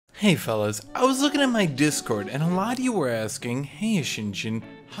Hey fellas, I was looking at my Discord and a lot of you were asking, hey Hashinshin,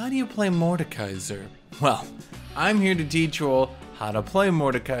 how do you play Mordekaiser? Well, I'm here to teach you all how to play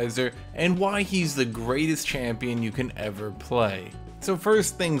Mordekaiser and why he's the greatest champion you can ever play. So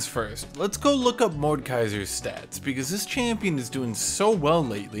first things first, let's go look up Mordekaiser's stats, because this champion is doing so well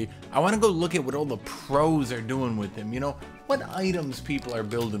lately. I want to go look at what all the pros are doing with him, you know, what items people are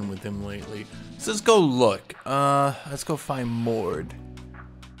building with him lately. So let's go look, let's go find Mord.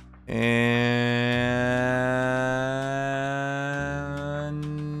 And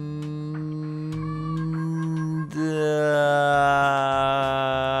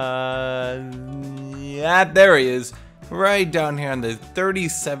yeah, there he is, right down here on the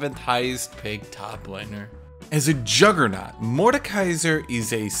 37th highest picked top laner. As a juggernaut, Mordekaiser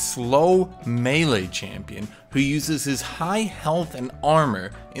is a slow melee champion who uses his high health and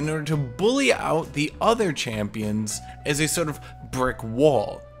armor in order to bully out the other champions as a sort of brick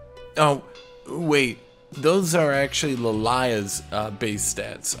wall. Oh, wait, those are actually Lalaya's base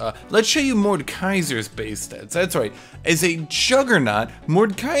stats. Let's show you Mordekaiser's base stats. That's right. As a juggernaut,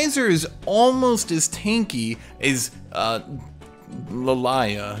 Mordekaiser is almost as tanky as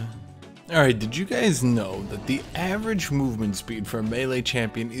Lalaya. Alright, did you guys know that the average movement speed for a melee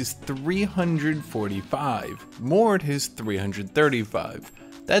champion is 345? Mord has 335.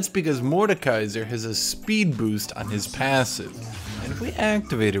 That's because Mordekaiser has a speed boost on his passive. And if we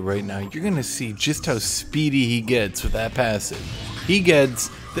activate it right now, you're gonna see just how speedy he gets with that passive. He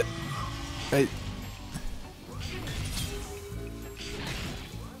gets the...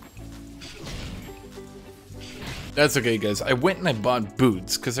 That's okay guys, I went and I bought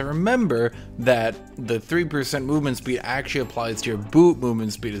boots, because I remember that the 3% movement speed actually applies to your boot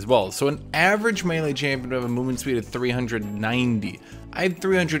movement speed as well. So an average melee champion would have a movement speed of 390. I have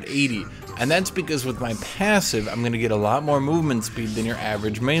 380, and that's because with my passive, I'm going to get a lot more movement speed than your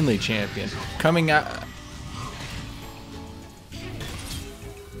average melee champion. Coming out...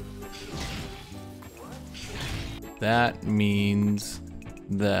 That means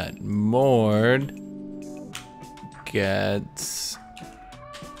that Mord gets...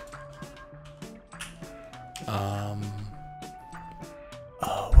 Oh,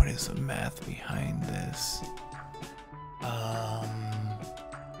 what is the math behind this?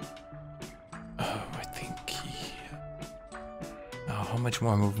 How much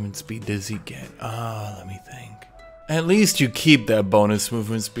more movement speed does he get? Let me think. At least you keep that bonus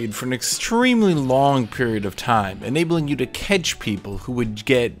movement speed for an extremely long period of time, enabling you to catch people who would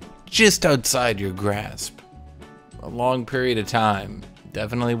get just outside your grasp. A long period of time.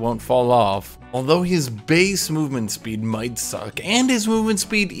 Definitely won't fall off. Although his base movement speed might suck, and his movement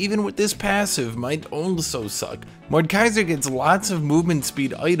speed even with this passive might also suck, Mordekaiser gets lots of movement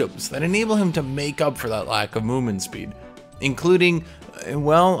speed items that enable him to make up for that lack of movement speed. Including,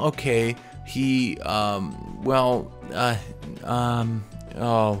 well, okay, he, oh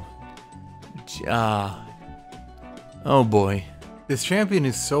boy. This champion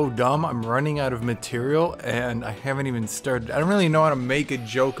is so dumb, I'm running out of material and I haven't even started. I don't really know how to make a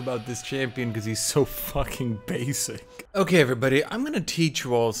joke about this champion because he's so fucking basic. Okay everybody, I'm gonna teach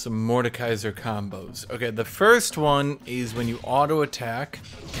you all some Mordekaiser combos. Okay, the first one is when you auto attack,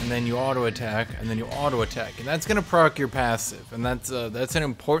 and then you auto attack, and then you auto attack. And that's gonna proc your passive, and that's an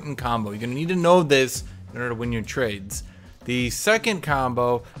important combo. You're gonna need to know this in order to win your trades. The second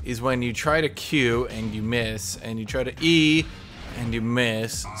combo is when you try to Q and you miss, and you try to E and you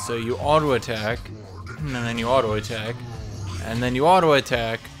miss, so you auto attack, and then you auto attack, and then you auto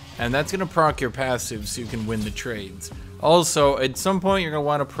attack, and that's gonna proc your passive so you can win the trades. Also, at some point you're gonna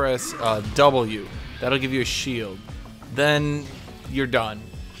want to press W. That'll give you a shield. Then you're done.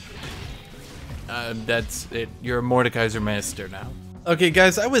 That's it. You're a Mordekaiser master now. Okay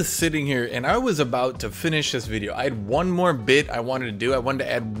guys, I was sitting here and I was about to finish this video. I had one more bit I wanted to do. I wanted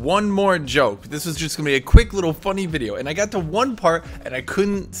to add one more joke. This was just gonna be a quick little funny video, and I got to one part and I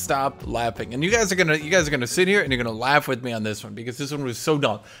couldn't stop laughing. And you guys are gonna sit here and you're gonna laugh with me on this one because this one was so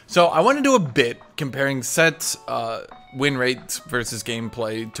dumb. So I want to do a bit comparing Set's win rates versus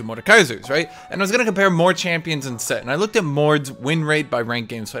gameplay to Mordekaiser's, right? And I was gonna compare more champions in Set, and I looked at Mord's win rate by ranked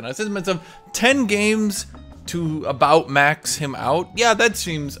games played, and I said to myself, 10 games to about max him out. Yeah, that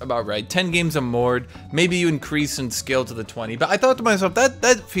seems about right. 10 games of Mord, maybe you increase in skill to the 20, but I thought to myself,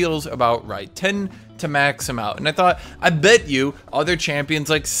 that feels about right. 10 to max him out. And I thought, I bet you other champions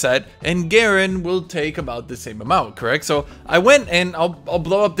like Set and Garen will take about the same amount, correct? So I went and I'll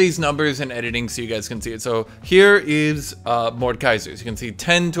blow up these numbers in editing so you guys can see it. So here is Mordekaiser's. You can see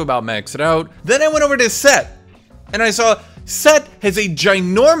 10 to about max it out. Then I went over to Set and I saw Set has a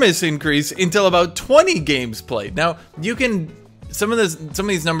ginormous increase until about 20 games played. Now, you can some of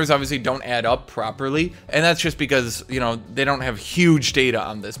these numbers obviously don't add up properly, and that's just because, you know, they don't have huge data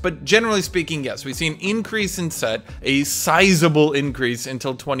on this. But generally speaking, yes, we see an increase in set, a sizable increase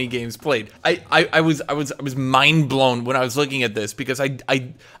until 20 games played. I was mind blown when I was looking at this, because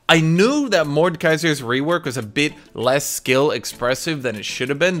I knew that Mordekaiser's rework was a bit less skill expressive than it should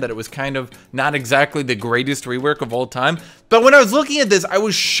have been, that it was kind of not exactly the greatest rework of all time. But when I was looking at this, I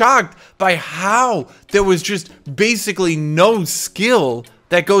was shocked by how there was just basically no skill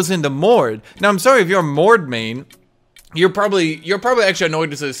that goes into Mord. Now, I'm sorry if you're a Mord main, you're probably actually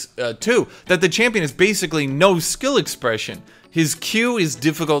annoyed at this too, that the champion is basically no skill expression. His Q is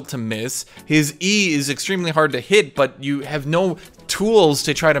difficult to miss, his E is extremely hard to hit, but you have no tools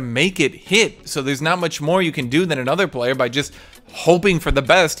to try to make it hit, so there's not much more you can do than another player by just hoping for the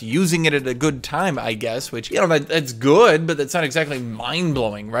best, using it at a good time, I guess, which, you know, that's good, but that's not exactly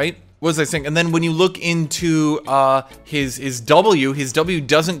mind-blowing, right? What was I saying? And then when you look into his W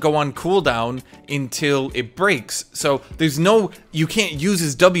doesn't go on cooldown until it breaks. So there's no, you can't use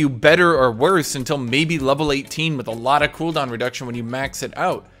his W better or worse until maybe level 18 with a lot of cooldown reduction when you max it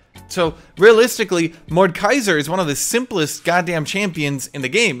out. So realistically, Mordekaiser is one of the simplest goddamn champions in the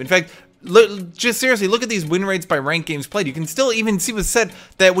game. In fact, just seriously, look at these win rates by ranked games played. You can still even see with set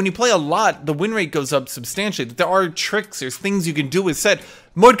that when you play a lot, the win rate goes up substantially. There are tricks, there's things you can do with set.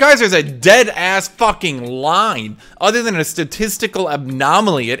 Mordekaiser is a dead-ass fucking line. Other than a statistical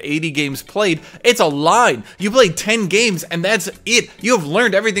anomaly at 80 games played, it's a line. You play 10 games and that's it. You have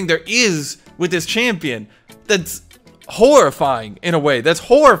learned everything there is with this champion. That's horrifying in a way. That's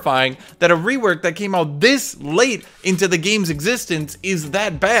horrifying that a rework that came out this late into the game's existence is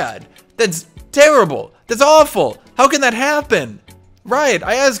that bad. That's terrible. That's awful. How can that happen? Riot,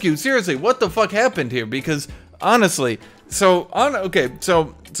 I ask you, seriously, what the fuck happened here? Because honestly, so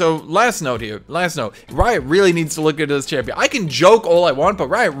last note here, Riot really needs to look into this champion. I can joke all I want, but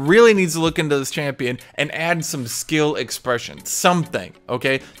Riot really needs to look into this champion and add some skill expression, something,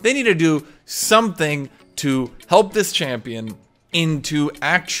 okay? They need to do something to help this champion into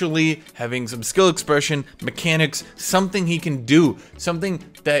actually having some skill expression, mechanics, something he can do, something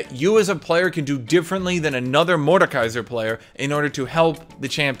that you as a player can do differently than another Mordekaiser player in order to help the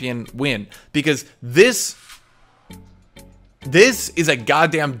champion win. Because this is a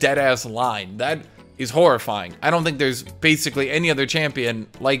goddamn dead-ass line. That is horrifying. I don't think there's basically any other champion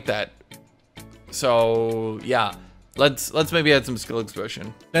like that. So yeah, let's maybe add some skill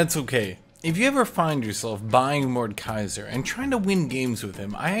expression. That's okay. If you ever find yourself buying Mordekaiser and trying to win games with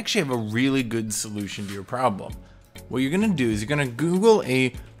him, I actually have a really good solution to your problem. What you're gonna do is you're gonna Google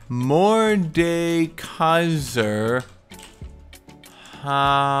a Mordekaiser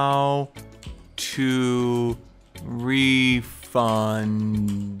how to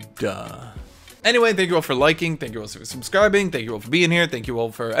refund. Anyway, thank you all for liking, thank you all for subscribing, thank you all for being here, thank you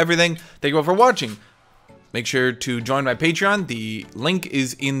all for everything, thank you all for watching. Make sure to join my Patreon. The link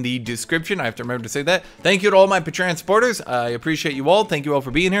is in the description. I have to remember to say that. Thank you to all my Patreon supporters. I appreciate you all. Thank you all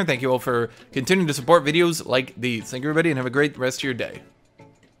for being here. Thank you all for continuing to support videos like these. Thank you, everybody, and have a great rest of your day.